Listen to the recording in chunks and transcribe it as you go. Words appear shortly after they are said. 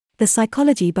The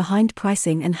Psychology Behind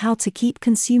Pricing and How to Keep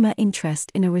Consumer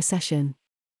Interest in a Recession.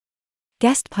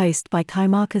 Guest post by Kai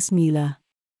Marcus Mueller.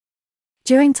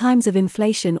 During times of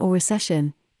inflation or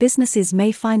recession, businesses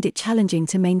may find it challenging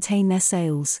to maintain their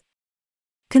sales.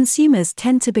 Consumers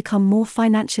tend to become more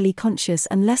financially conscious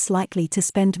and less likely to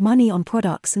spend money on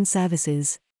products and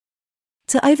services.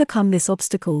 To overcome this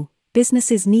obstacle,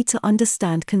 businesses need to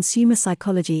understand consumer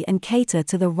psychology and cater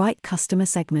to the right customer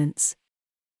segments.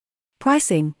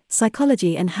 Pricing,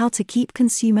 psychology, and how to keep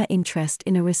consumer interest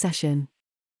in a recession.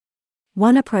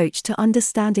 One approach to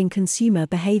understanding consumer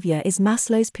behavior is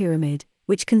Maslow's pyramid,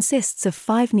 which consists of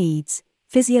 5 needs: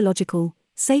 physiological,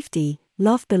 safety,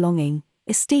 love, belonging,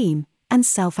 esteem, and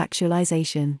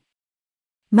self-actualization.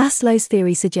 Maslow's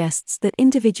theory suggests that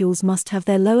individuals must have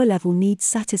their lower-level needs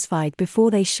satisfied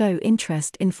before they show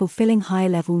interest in fulfilling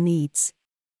higher-level needs.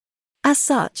 As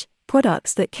such,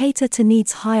 products that cater to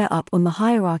needs higher up on the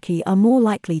hierarchy are more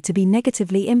likely to be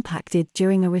negatively impacted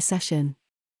during a recession.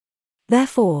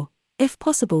 Therefore, if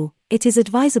possible, it is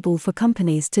advisable for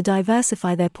companies to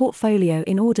diversify their portfolio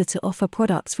in order to offer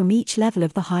products from each level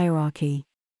of the hierarchy.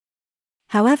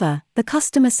 However, the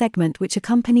customer segment which a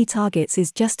company targets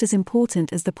is just as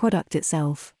important as the product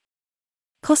itself.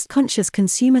 Cost-conscious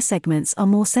consumer segments are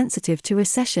more sensitive to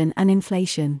recession and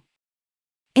inflation.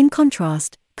 In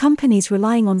contrast, companies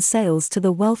relying on sales to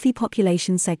the wealthy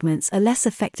population segments are less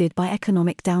affected by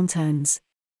economic downturns.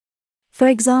 For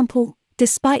example,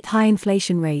 despite high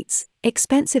inflation rates,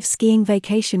 expensive skiing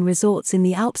vacation resorts in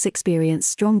the Alps experience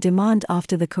strong demand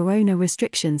after the corona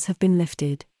restrictions have been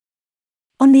lifted.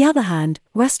 On the other hand,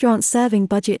 restaurants serving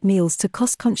budget meals to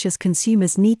cost-conscious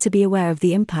consumers need to be aware of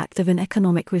the impact of an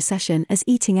economic recession, as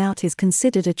eating out is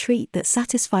considered a treat that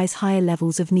satisfies higher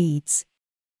levels of needs.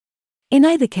 In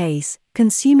either case,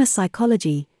 consumer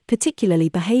psychology, particularly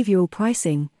behavioral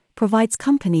pricing, provides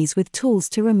companies with tools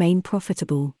to remain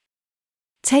profitable.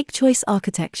 Take choice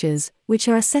architectures, which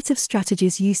are a set of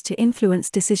strategies used to influence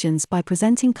decisions by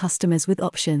presenting customers with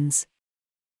options.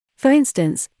 For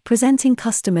instance, presenting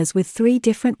customers with 3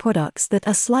 different products that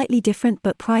are slightly different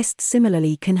but priced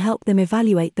similarly can help them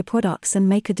evaluate the products and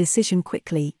make a decision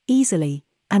quickly, easily,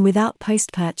 and without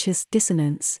post-purchase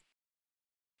dissonance.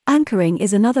 Anchoring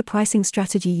is another pricing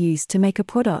strategy used to make a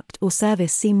product or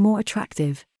service seem more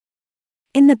attractive.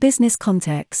 In the business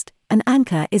context, an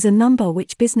anchor is a number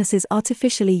which businesses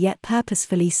artificially yet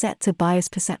purposefully set to buyers'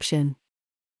 perception.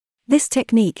 This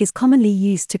technique is commonly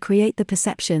used to create the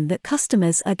perception that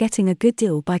customers are getting a good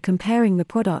deal by comparing the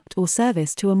product or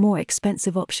service to a more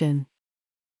expensive option.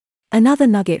 Another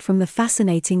nugget from the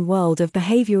fascinating world of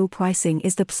behavioral pricing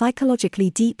is the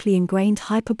psychologically deeply ingrained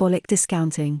hyperbolic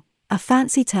discounting, a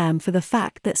fancy term for the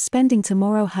fact that spending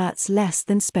tomorrow hurts less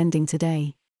than spending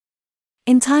today.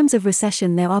 In times of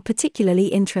recession, there are particularly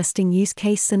interesting use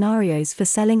case scenarios for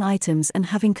selling items and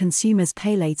having consumers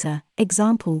pay later,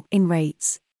 example, in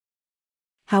rates.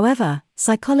 However,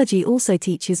 psychology also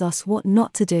teaches us what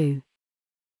not to do.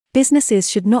 Businesses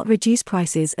should not reduce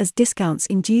prices as discounts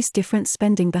induce different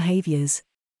spending behaviors.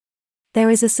 There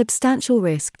is a substantial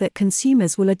risk that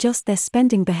consumers will adjust their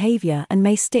spending behavior and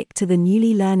may stick to the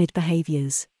newly learned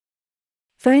behaviors.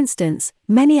 For instance,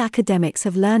 many academics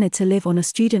have learned to live on a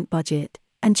student budget,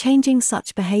 and changing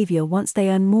such behavior once they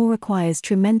earn more requires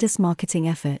tremendous marketing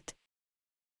effort.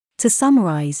 To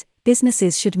summarize,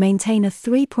 businesses should maintain a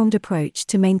 3-pronged approach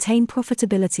to maintain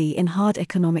profitability in hard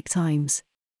economic times.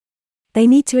 They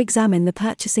need to examine the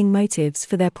purchasing motives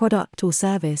for their product or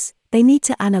service, they need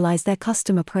to analyze their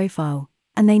customer profile,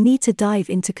 and they need to dive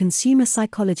into consumer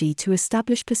psychology to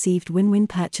establish perceived win-win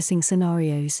purchasing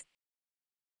scenarios.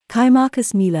 Kai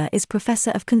Marcus Mueller is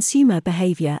Professor of Consumer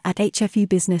Behavior at HFU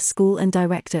Business School and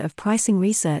Director of Pricing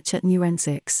Research at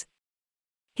Neurensics.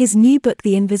 His new book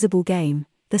The Invisible Game: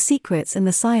 The Secrets and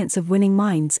the Science of Winning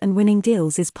Minds and Winning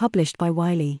Deals is published by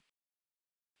Wiley.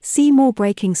 See more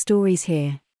breaking stories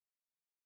here.